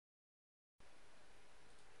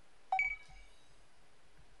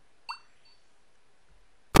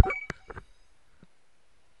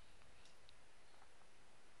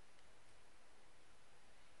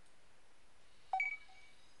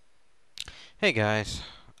Hey guys,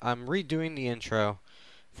 I'm redoing the intro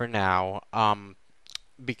for now,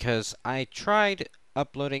 because I tried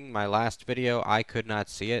uploading my last video, I could not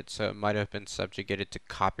see it, so it might have been subjugated to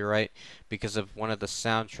copyright because of one of the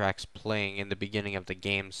soundtracks playing in the beginning of the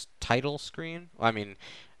game's title screen. I mean,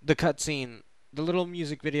 the cutscene, the little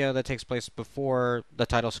music video that takes place before the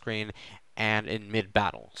title screen and in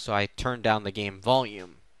mid-battle. So I turned down the game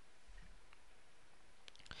volume.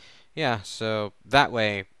 Yeah, so that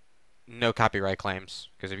way no copyright claims.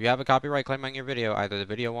 Because if you have a copyright claim on your video, either the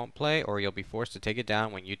video won't play or you'll be forced to take it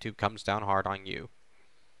down when YouTube comes down hard on you.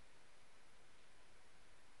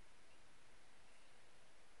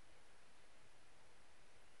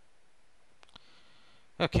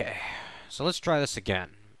 Okay, so let's try this again.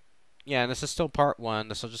 Yeah, and this is still part 1.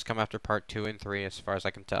 This will just come after part 2 and 3 as far as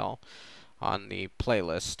I can tell on the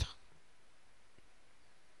playlist.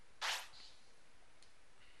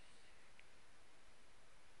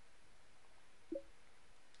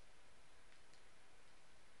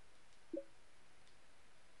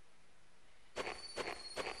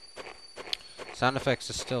 Sound effects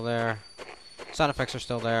is still there. Sound effects are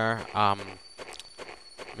still there. Let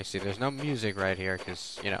me see. There's no music right here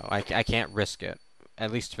because, you know, I can't risk it. At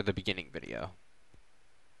least for the beginning video.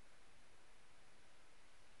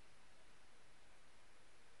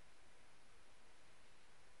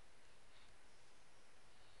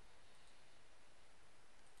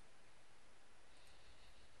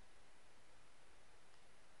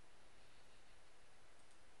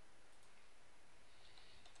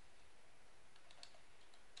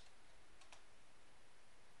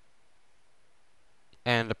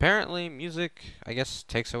 And apparently, music, I guess,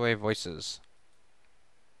 takes away voices.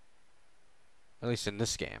 At least in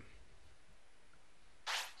this game.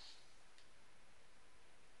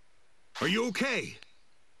 Are you okay?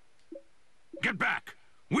 Get back!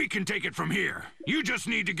 We can take it from here. You just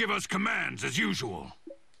need to give us commands as usual.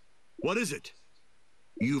 What is it?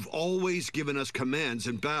 You've always given us commands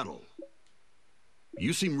in battle.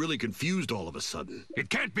 You seem really confused all of a sudden. It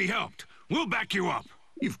can't be helped. We'll back you up.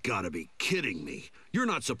 You've got to be kidding me. You're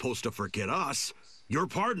not supposed to forget us. You're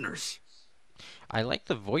partners. I like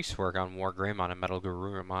the voice work on War Greymon and Metal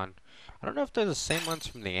Garurumon. I don't know if they're the same ones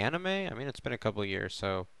from the anime. I mean, it's been a couple years,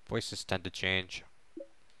 so voices tend to change.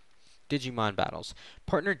 Digimon battles.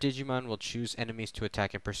 Partner Digimon will choose enemies to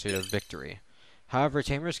attack in pursuit of victory. However,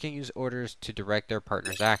 tamers can use orders to direct their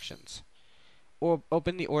partner's actions. Or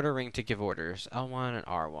open the order ring to give orders. L1 and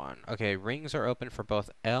R1. Okay, rings are open for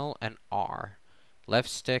both L and R. Left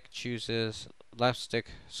stick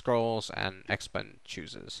scrolls, and X button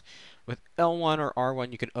chooses. With L1 or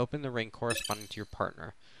R1, you can open the ring corresponding to your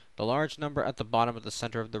partner. The large number at the bottom of the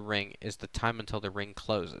center of the ring is the time until the ring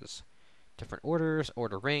closes. Different orders,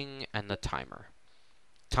 order ring, and the timer.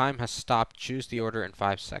 Time has stopped. Choose the order in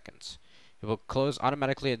 5 seconds. It will close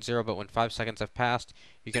automatically at 0, but when 5 seconds have passed,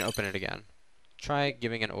 you can open it again. Try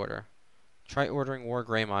giving an order. Try ordering War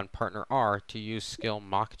Greymon partner R to use skill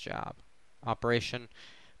Mock Jab. Operation,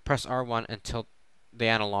 press R1 until the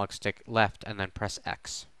analog stick left and then press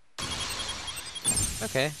X.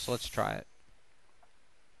 Okay, so let's try it.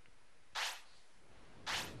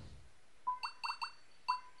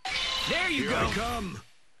 There you Here go! I come.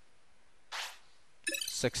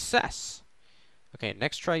 Success! Okay,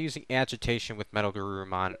 next try using agitation with Metal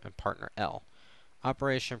Garurumon and partner L.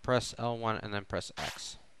 Operation, press L1 and then press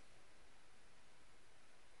X.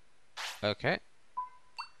 Okay.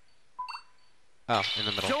 Oh, in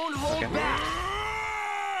the middle. Don't hold Okay. back!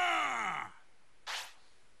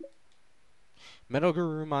 Metal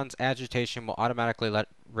Garurumon's agitation will automatically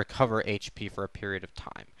recover HP for a period of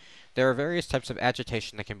time. There are various types of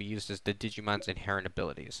agitation that can be used as the Digimon's inherent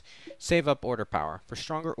abilities. Save up order power. For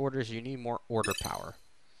stronger orders, you need more order power.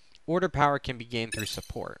 Order power can be gained through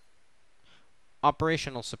support.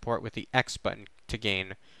 Operational support with the X button to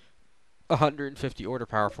gain 150 order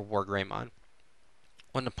power for War Greymon.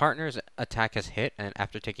 When the partner's attack has hit and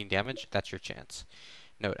after taking damage, that's your chance.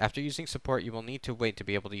 Note, after using support, you will need to wait to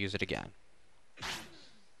be able to use it again.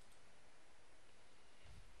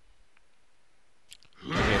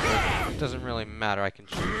 Okay, so it doesn't really matter. I can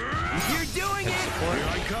choose. You're doing it! Here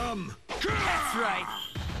I come. That's right!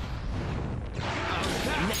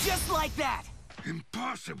 Just like that!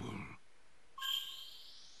 Impossible!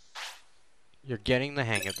 You're getting the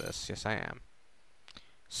hang of this. Yes, I am.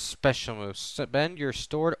 Special move. Spend your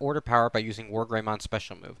stored order power by using War Greymon's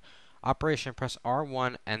special move. Operation, press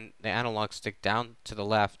R1 and the analog stick down to the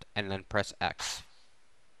left, and then press X.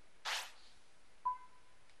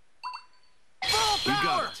 Full You power!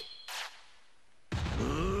 got it.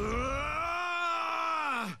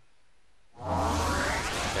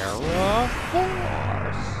 Terra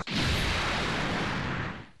Force!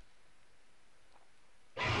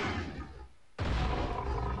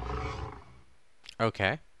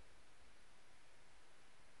 Okay.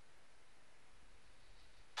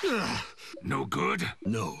 No good?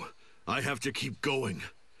 No, I have to keep going.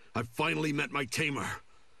 I've finally met my tamer.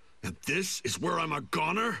 And this is where I'm a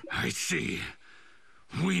goner? I see.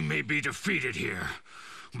 We may be defeated here,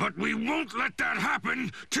 but we won't let that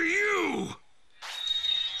happen to you!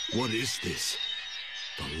 What is this?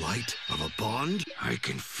 The light of a bond? I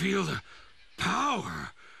can feel the power.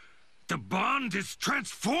 The bond is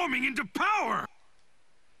transforming into power!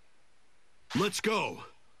 Let's go.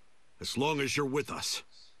 As long as you're with us.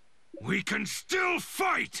 We can still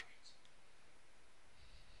fight!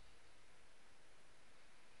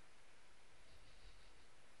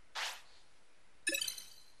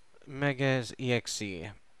 Mega's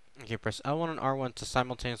EXE. Okay, press L1 and R1 to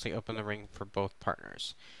simultaneously open the ring for both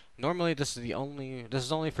partners. Normally, this is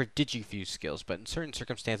only for Digifuse skills, but in certain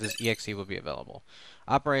circumstances, EXE will be available.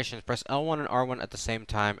 Operations: press L1 and R1 at the same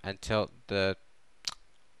time and tilt the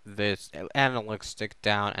analog stick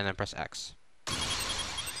down, and then press X.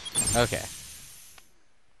 Okay.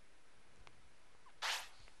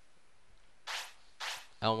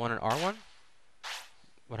 L1 and R1?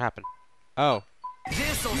 What happened? Oh.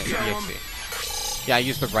 This'll show 'em. EXE. Yeah, I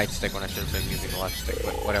used the right stick when I should have been using the left stick,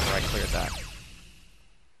 but whatever, I cleared that.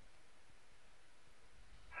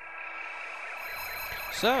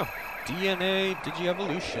 So, DNA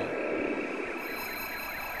Digievolution.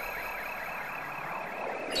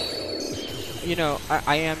 You know,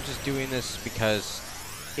 I am just doing this because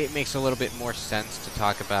it makes a little bit more sense to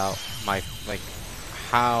talk about my,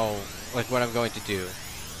 what I'm going to do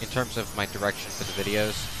in terms of my direction for the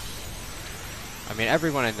videos. I mean,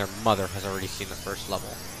 everyone and their mother has already seen the first level.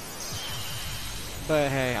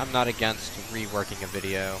 But hey, I'm not against reworking a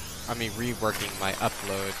video. I mean, reworking my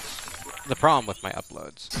uploads. The problem with my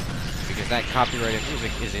uploads, because that copyrighted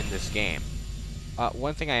music is in this game.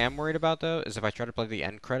 One thing I am worried about, though, is if I try to play the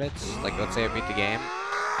end credits, like let's say I beat the game,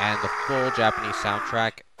 and the full Japanese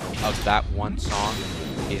soundtrack of that one song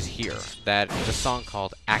is here. That is a song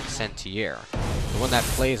called Accentier, the one that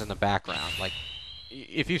plays in the background. Like,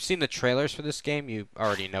 if you've seen the trailers for this game, you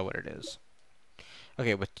already know what it is.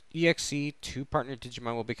 Okay, with EXE, two partner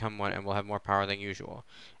Digimon will become one and will have more power than usual.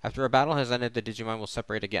 After a battle has ended, the Digimon will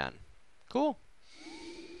separate again. Cool.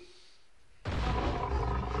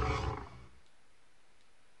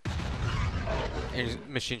 And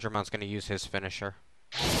Machine Dramon's going to use his finisher.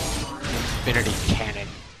 Infinity Cannon.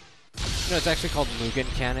 No, it's actually called Mugen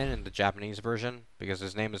Cannon in the Japanese version, because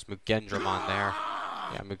his name is Mugen Dramon there.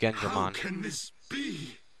 Yeah, Mugen Dramon. How can this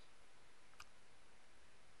be?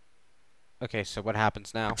 Okay, so what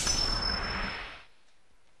happens now?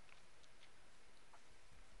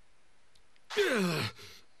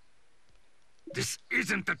 This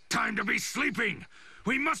isn't the time to be sleeping!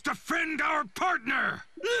 We must defend our partner!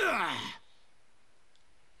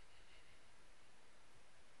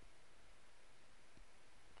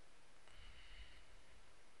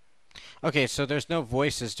 Okay, so there's no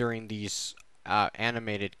voices during these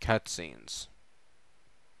animated cutscenes.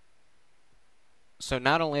 So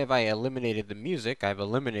not only have I eliminated the music, I've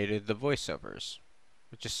eliminated the voiceovers,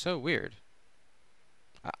 which is so weird.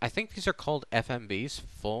 I think these are called FMVs,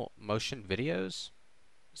 full motion videos.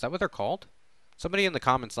 Is that what they're called? Somebody in the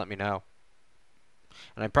comments let me know.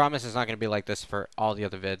 And I promise it's not going to be like this for all the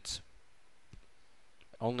other vids.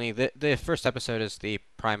 Only the first episode is the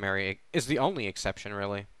only exception,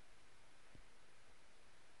 really.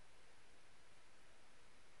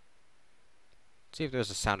 Let's see if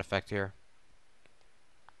there's a sound effect here.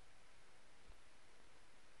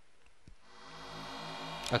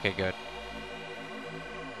 Okay, good.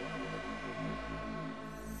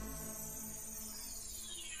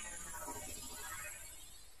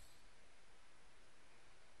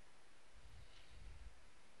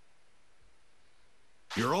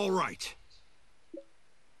 You're all right.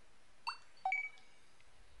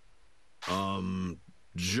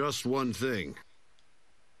 Just one thing.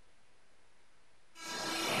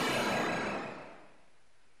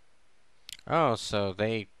 Oh, so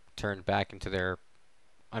they turned back into their...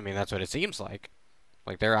 I mean, that's what it seems like.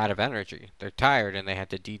 Like, they're out of energy. They're tired, and they had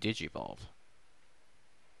to de-digivolve.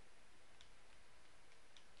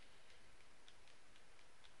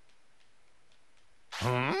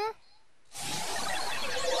 Hmm?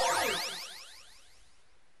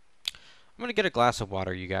 I'm gonna get a glass of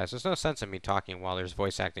water, you guys. There's no sense in me talking while there's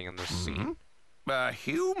voice acting in this scene. A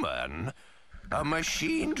human? A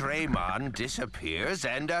machine Draymon disappears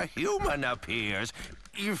and a human appears.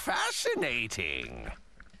 Fascinating.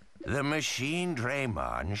 The machine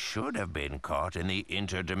Draymon should have been caught in the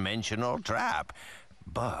interdimensional trap,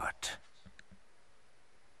 but...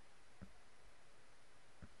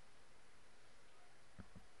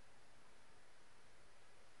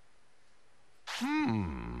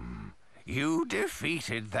 You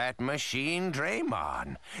defeated that machine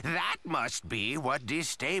Draymon. That must be what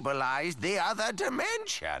destabilized the other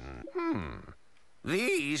dimension.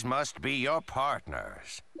 These must be your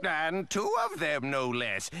partners. And two of them, no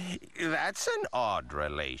less. That's an odd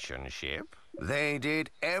relationship. They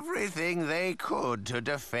did everything they could to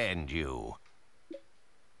defend you.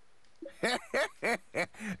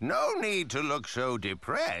 No need to look so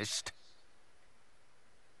depressed.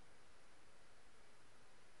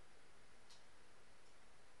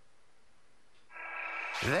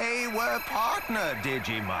 They were partner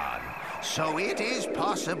Digimon, so it is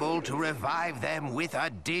possible to revive them with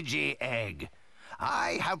a Digi-Egg.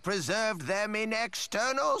 I have preserved them in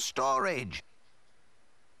external storage.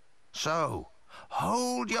 So,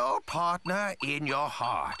 hold your partner in your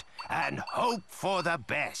heart and hope for the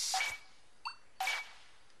best.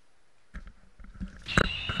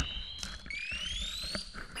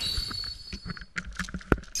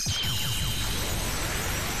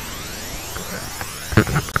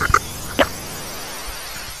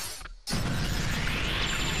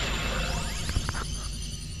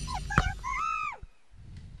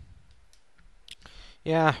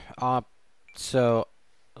 Yeah, so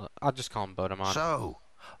I'll just call him Bodemon. So,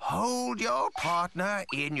 hold your partner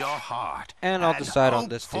in your heart And I'll decide on hope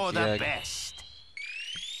this for the Digi-Egg. best.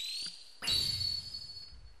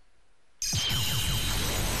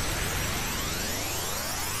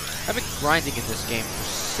 I've been grinding in this game for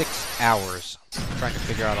 6 hours, trying to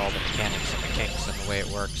figure out all the mechanics and the kinks and the way it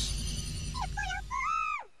works.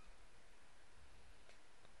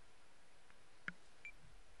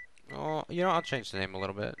 Oh, you know, I'll change the name a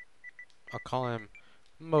little bit. I'll call him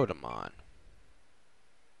Modemon.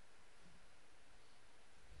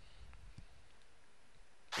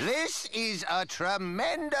 This is a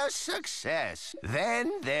tremendous success.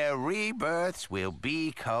 Then their rebirths will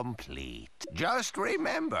be complete. Just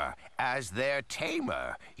remember, as their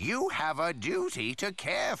tamer, you have a duty to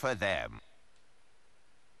care for them.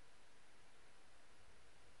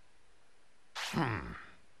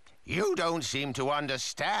 You don't seem to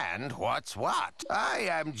understand what's what. I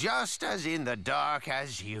am just as in the dark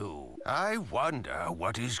as you. I wonder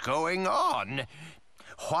what is going on.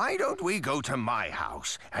 Why don't we go to my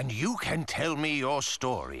house, and you can tell me your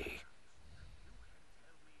story?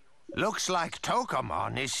 Looks like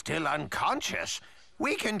Tokamon is still unconscious.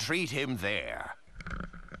 We can treat him there.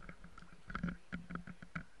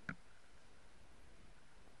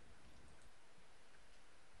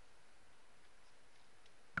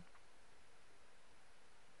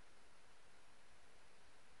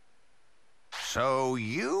 So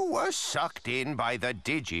you were sucked in by the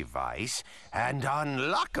Digivice and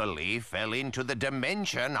unluckily fell into the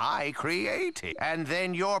dimension I created. And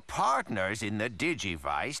then your partners in the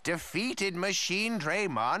Digivice defeated Machine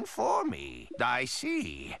Draymon for me. I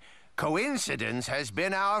see. Coincidence has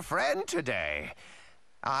been our friend today.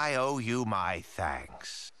 I owe you my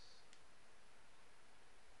thanks.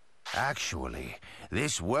 Actually,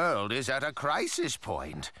 this world is at a crisis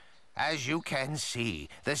point. As you can see,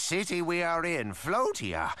 the city we are in,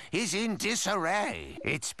 Floatia, is in disarray.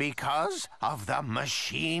 It's because of the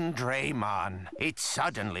Machine Draymon. It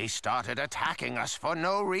suddenly started attacking us for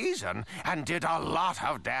no reason and did a lot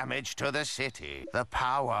of damage to the city. The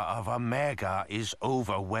power of Omega is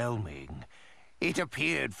overwhelming. It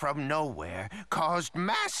appeared from nowhere, caused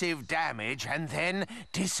massive damage, and then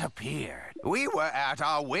disappeared. We were at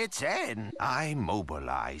our wits' end. I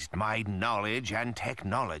mobilized my knowledge and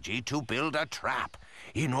technology to build a trap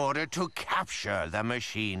in order to capture the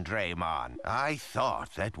Machine Draymon. I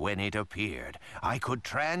thought that when it appeared, I could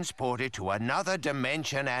transport it to another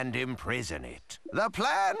dimension and imprison it. The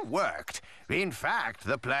plan worked. In fact,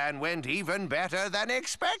 the plan went even better than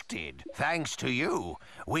expected. Thanks to you,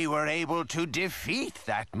 we were able to defeat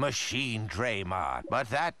that Machine Draymon. But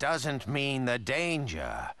that doesn't mean the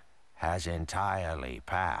danger has entirely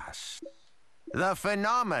passed. The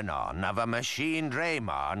phenomenon of a Machine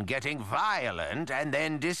Draymon getting violent and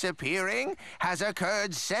then disappearing has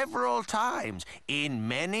occurred several times in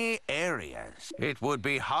many areas. It would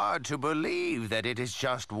be hard to believe that it is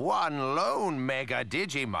just one lone Mega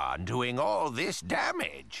Digimon doing all this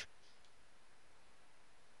damage.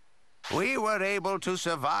 We were able to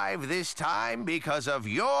survive this time because of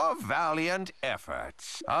your valiant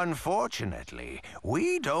efforts. Unfortunately,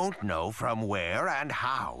 we don't know from where and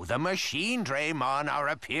how the Machine Draymon are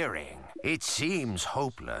appearing. It seems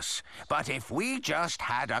hopeless, but if we just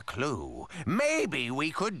had a clue, maybe we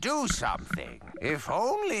could do something. If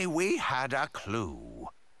only we had a clue.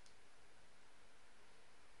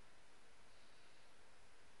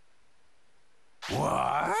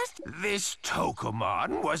 What? This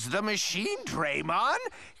Tokomon was the machine Draymon?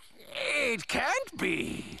 It can't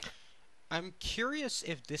be. I'm curious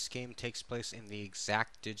if this game takes place in the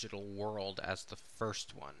exact digital world as the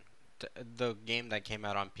first one, the game that came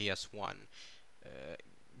out on PS1.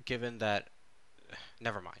 Given that,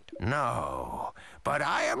 never mind. No, but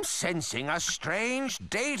I am sensing a strange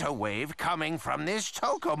data wave coming from this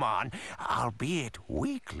Tokomon, albeit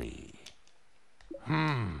weakly.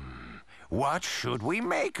 What should we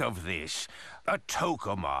make of this? A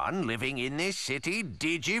Tokomon living in this city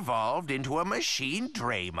digivolved into a machine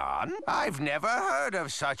Draymon? I've never heard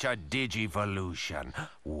of such a digivolution.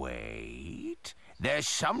 Wait, there's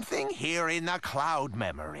something here in the cloud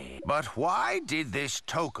memory. But why did this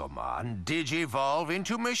Tokomon digivolve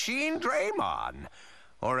into machine Draymon?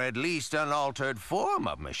 Or at least an altered form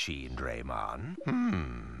of machine Draymon?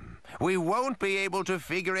 We won't be able to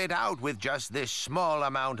figure it out with just this small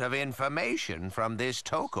amount of information from this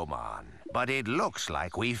Tokomon. But it looks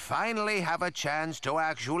like we finally have a chance to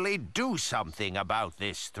actually do something about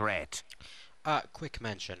this threat. Quick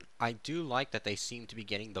mention. I do like that they seem to be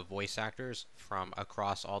getting the voice actors from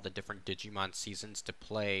across all the different Digimon seasons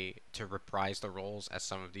to reprise the roles as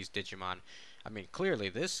some of these Digimon. I mean, clearly,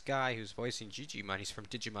 this guy who's voicing Digimon, he's from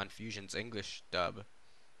Digimon Fusion's English dub.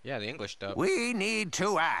 Yeah, the English dub. We need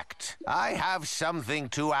to act. I have something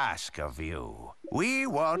to ask of you. We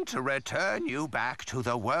want to return you back to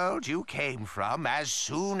the world you came from as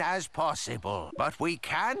soon as possible. But we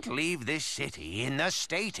can't leave this city in the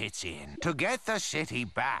state it's in. To get the city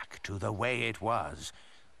back to the way it was,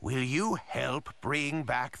 will you help bring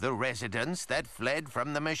back the residents that fled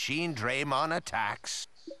from the machine Draymon attacks?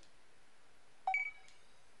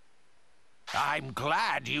 I'm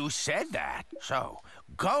glad you said that. So,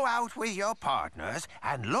 go out with your partners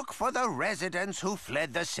and look for the residents who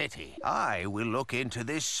fled the city. I will look into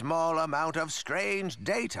this small amount of strange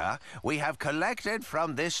data we have collected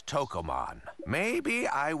from this Tokomon. Maybe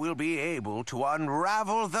I will be able to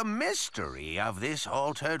unravel the mystery of this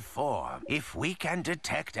altered form. If we can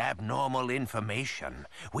detect abnormal information,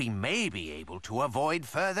 we may be able to avoid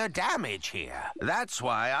further damage here. That's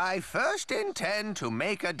why I first intend to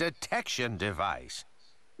make a detection device.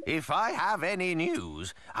 If I have any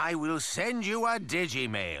news, I will send you a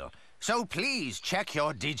Digimail, so please check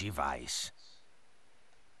your Digivice.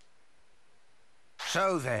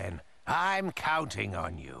 So then, I'm counting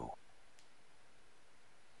on you.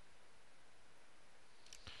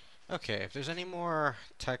 Okay, if there's any more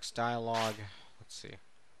text dialogue, let's see.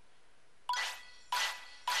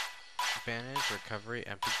 Advantage, recovery,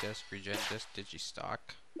 empty disk, regen disk, digistock,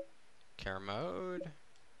 care mode.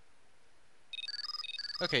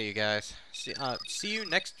 Okay, you guys. See you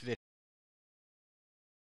next video.